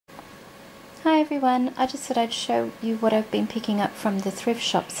Hi everyone, I just thought I'd show you what I've been picking up from the thrift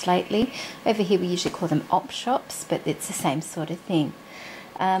shops lately. Over here we usually call them op shops, but it's the same sort of thing.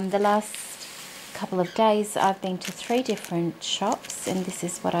 The last couple of days I've been to 3 different shops and this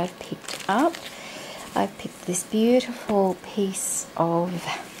is what I've picked up. I've picked this beautiful piece of,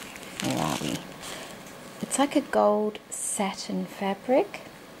 where are we? It's like a gold satin fabric.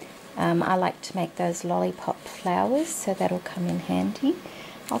 I like to make those lollipop flowers, so that'll come in handy.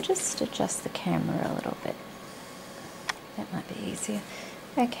 I'll just adjust the camera a little bit. That might be easier.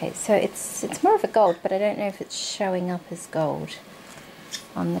 Okay, so it's more of a gold, but I don't know if it's showing up as gold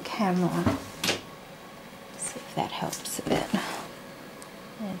on the camera. See if that helps a bit.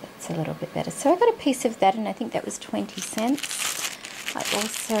 Yeah, that's a little bit better. So I got a piece of that, and I think that was 20 cents. I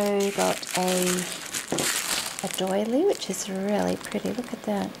also got a doily, which is really pretty. Look at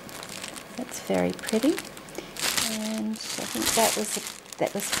that. That's very pretty. And I think that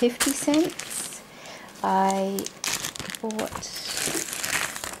was 50 cents. I bought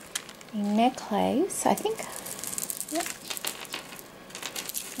a necklace, I think, yep,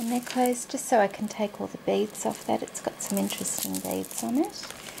 a necklace just so I can take all the beads off that. It's got some interesting beads on it.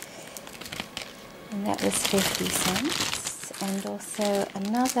 And that was 50 cents. And also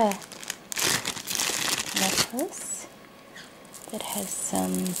another necklace that has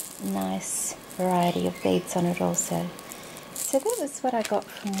some nice variety of beads on it also. So that was what I got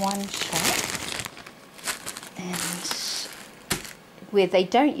from one shop, and where they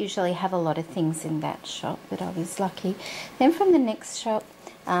don't usually have a lot of things in that shop, but I was lucky. Then from the next shop,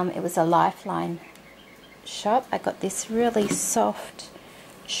 it was a Lifeline shop. I got this really soft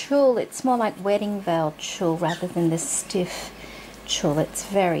tulle. It's more like wedding veil tulle rather than the stiff tulle. It's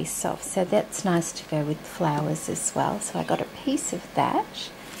very soft, so that's nice to go with flowers as well. So I got a piece of that,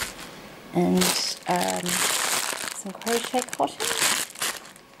 and some crochet cotton,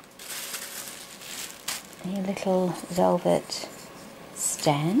 a little velvet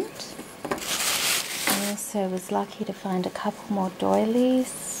stand. I also was lucky to find a couple more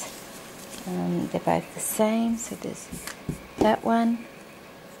doilies. They're both the same, so there's that one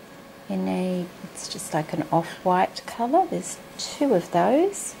in it's just like an off-white colour. There's 2 of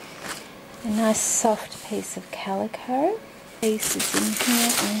those. A nice soft piece of calico. Pieces in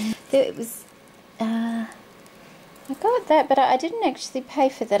here, and there it was. I got that, but I didn't actually pay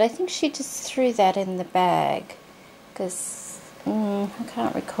for that. I think she just threw that in the bag because I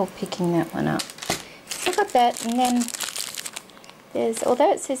can't recall picking that one up. So I got that, and then there's, although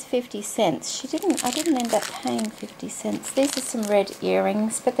it says 50 cents, I didn't end up paying 50 cents. These are some red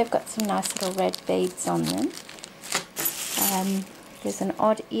earrings, but they've got some nice little red beads on them. There's an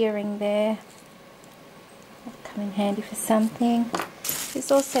odd earring there. That'll come in handy for something.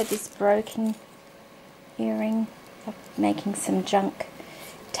 There's also this broken earring. I'm making some junk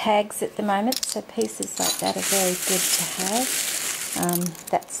tags at the moment, so pieces like that are very good to have.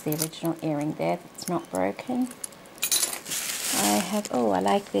 That's the original earring there, that's not broken. I have, oh, I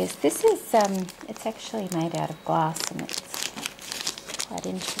like this. This is, it's actually made out of glass and it's quite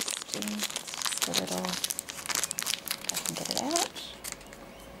interesting. It's just a little, if I can get it out.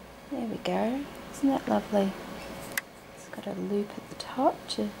 There we go. Isn't that lovely? It's got a loop at the top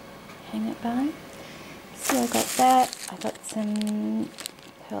to hang it by. So I got that. I got some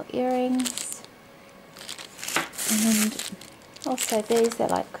pearl earrings, and also these are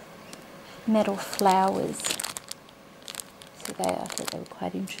like metal flowers. So I thought they were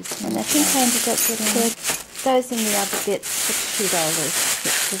quite interesting. And I think I ended up getting those in the other bits for $2,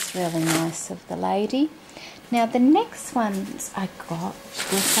 which was really nice of the lady. Now the next ones I got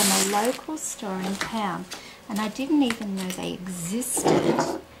were from a local store in town, and I didn't even know they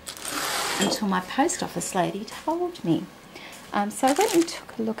existed until my post office lady told me. So I went and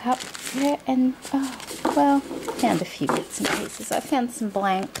took a look up there, and well, I found a few bits and pieces. I found some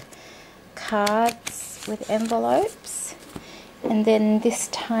blank cards with envelopes, and then this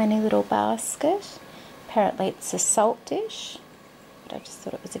tiny little basket. Apparently it's a salt dish, but I just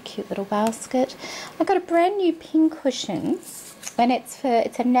thought it was a cute little basket. I got a brand new pincushion, and it's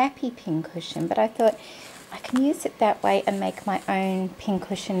a nappy pincushion, but I thought I can use it that way and make my own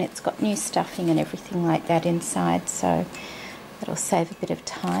pincushion. It's got new stuffing and everything like that inside, so it'll save a bit of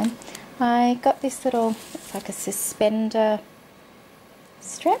time. I got this little, it's like a suspender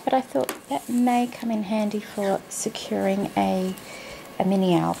strap, but I thought that may come in handy for securing a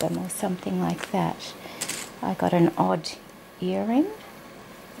mini album or something like that. I got an odd earring,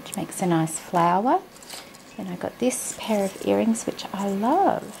 which makes a nice flower. And I got this pair of earrings, which I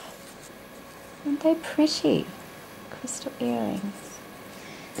love. Aren't they pretty? Crystal earrings.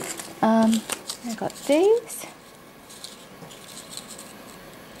 I got these.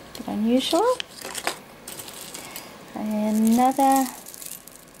 bit unusual. Another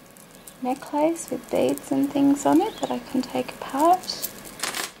necklace with beads and things on it that I can take apart.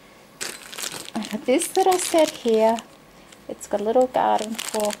 I got this that I set here. It's got a little garden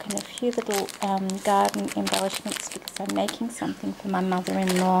fork and a few little garden embellishments because I'm making something for my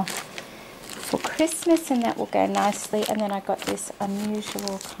mother-in-law for Christmas, and that will go nicely. And then I got this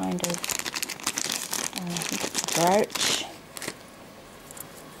unusual kind of, I think it's a brooch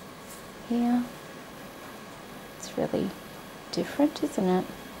here. It's really different, isn't it?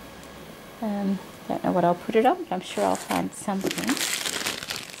 Don't know what I'll put it on, but I'm sure I'll find something.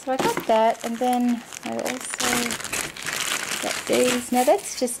 So I got that, and then I also got these. Now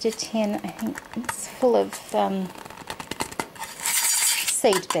that's just a tin. I think it's full of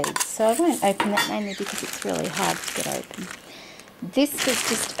seed beads, so I won't open that mainly because it's really hard to get open. This was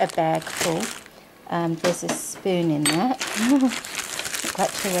just a bag full. There's a spoon in that. Not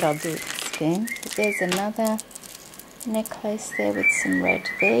quite sure what I'll do with the spoon, but there's another necklace there with some red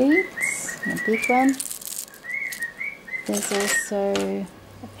beads, and a big one. There's also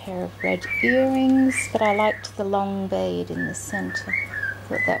a pair of red earrings, but I liked the long bead in the centre.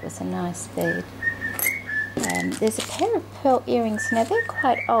 Thought that was a nice bead. There's a pair of pearl earrings. Now they're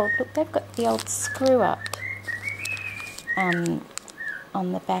quite old. Look, they've got the old screw up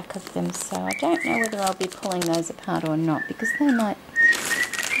on the back of them, so I don't know whether I'll be pulling those apart or not, because they might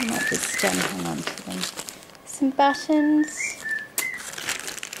just hang on to them. Some buttons.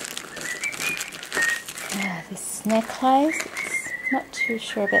 This necklace. It's not too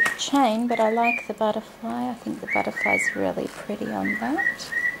sure about the chain, but I like the butterfly. I think the butterfly's really pretty on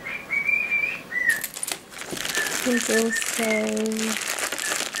that. There's also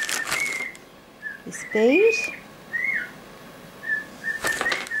this bead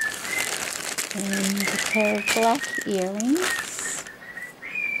and a pair of black earrings.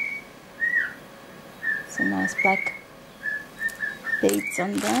 Some nice black beads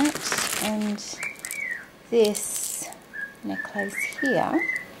on that, and this necklace here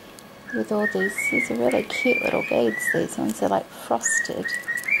with all these are really cute little beads. These ones are like frosted.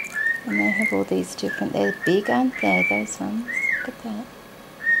 And they have all these different, they're big, aren't they, those ones? Look at that.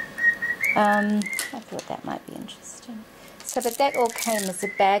 I thought that might be interesting. So, but that all came as a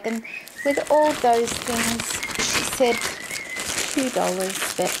bag, and with all those things, she said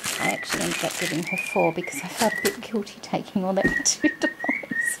 $2, but I actually ended up giving her $4 because I felt a bit guilty taking all that for $2.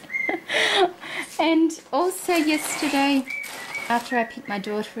 And also yesterday, after I picked my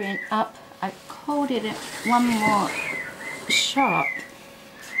daughter up, I called it at one more shop,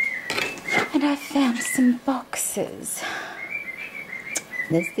 and I found some boxes.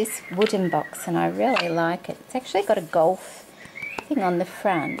 There's this wooden box, and I really like it. It's actually got a golf thing on the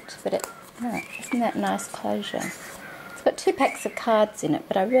front, but isn't that nice closure? It's got 2 packs of cards in it,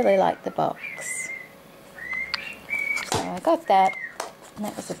 but I really like the box. So I got that, and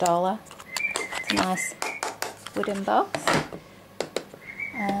that was $1. It's a nice wooden box.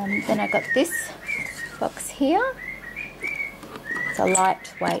 Then I got this box here. It's a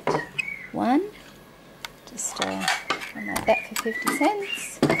lightweight one, just one like that for 50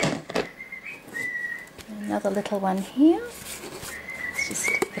 cents. Another little one here. It's just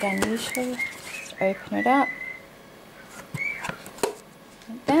a bit unusual. Just open it up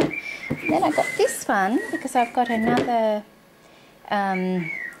like that. And then I got this one because I've got another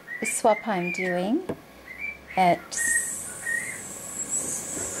swap I'm doing at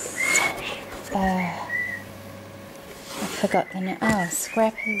I forgot the name. Oh,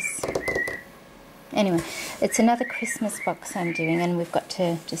 Scrappers. Anyway, it's another Christmas box I'm doing, and we've got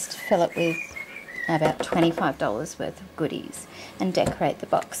to just fill it with about $25 worth of goodies and decorate the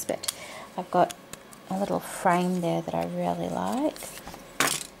box. But I've got a little frame there that I really like.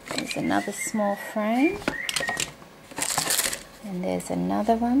 There's another small frame, and there's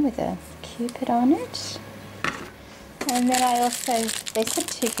another one with a Cupid on it. And then I also, they said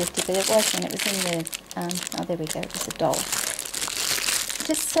 $2.50, but it wasn't. It was in the, oh, there we go, it was $1.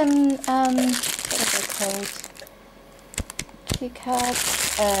 Just some, what are they called? Cue cards,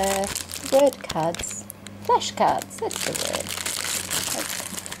 word cards, flash cards, that's the word.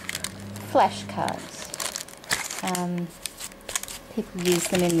 Flash cards. People use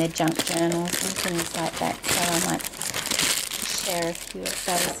them in their junk journals and things like that, so I might share a few of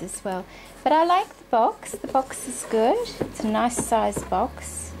those as well. But I like the box. The box is good. It's a nice size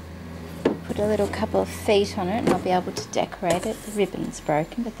box. Put a little couple of feet on it and I'll be able to decorate it. The ribbon's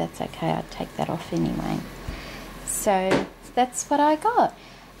broken, but that's okay. I'll take that off anyway. So that's what I got.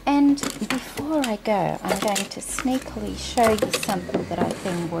 And before I go, I'm going to sneakily show you something that I've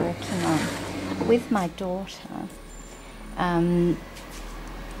been working on with my daughter.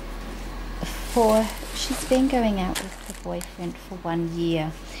 she's been going out with her boyfriend for 1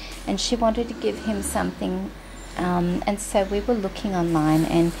 year, and she wanted to give him something, and so we were looking online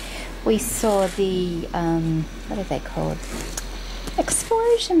and we saw the what are they called,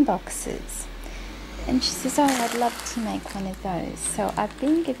 explosion boxes, and she says, oh, I'd love to make one of those. So I've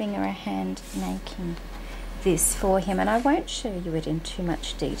been giving her a hand making this for him, and I won't show you it in too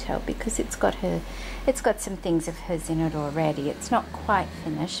much detail because it's got some things of hers in it already. It's not quite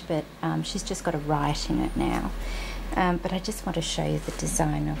finished, but she's just got a write in it now, but I just want to show you the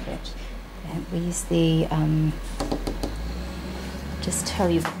design of it. And we use the just tell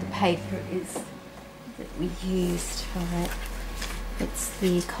you what the paper is that we used for it. It's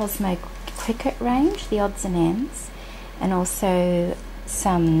the Cosmo Cricket range, the odds and ends, and also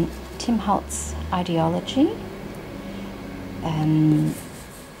some Tim Holtz Ideology, and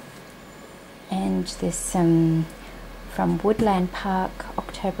there's some from Woodland Park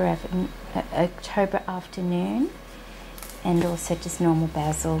October Afternoon, and also just normal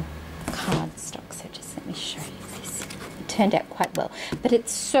Basil cardstock. So just let me show you this. It turned out quite well, but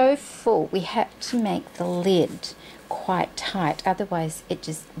it's so full we had to make the lid quite tight, otherwise it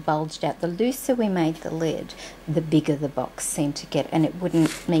just bulged out. The looser we made the lid, the bigger the box seemed to get, and it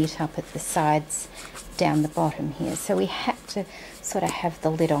wouldn't meet up at the sides down the bottom here. So we had to sort of have the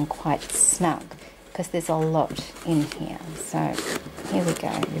lid on quite snug because there's a lot in here. So here we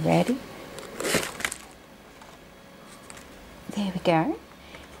go. You ready? There we go.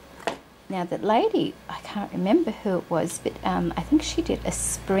 Now that lady, I can't remember who it was, but I think she did a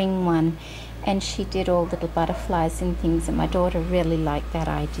spring one, and she did all little butterflies and things, and my daughter really liked that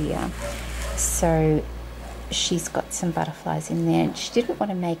idea. So she's got some butterflies in there, and she didn't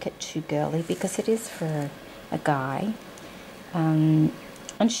want to make it too girly because it is for a guy. And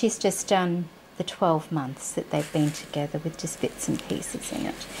she's just done the 12 months that they've been together with just bits and pieces in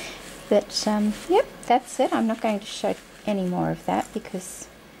it. But yep, that's it. I'm not going to show any more of that because,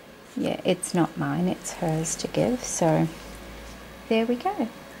 yeah, it's not mine, it's hers to give. So there we go,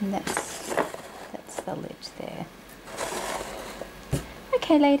 and that's the lid there.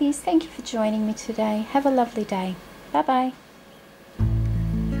 Okay ladies, thank you for joining me today. Have a lovely day. Bye bye.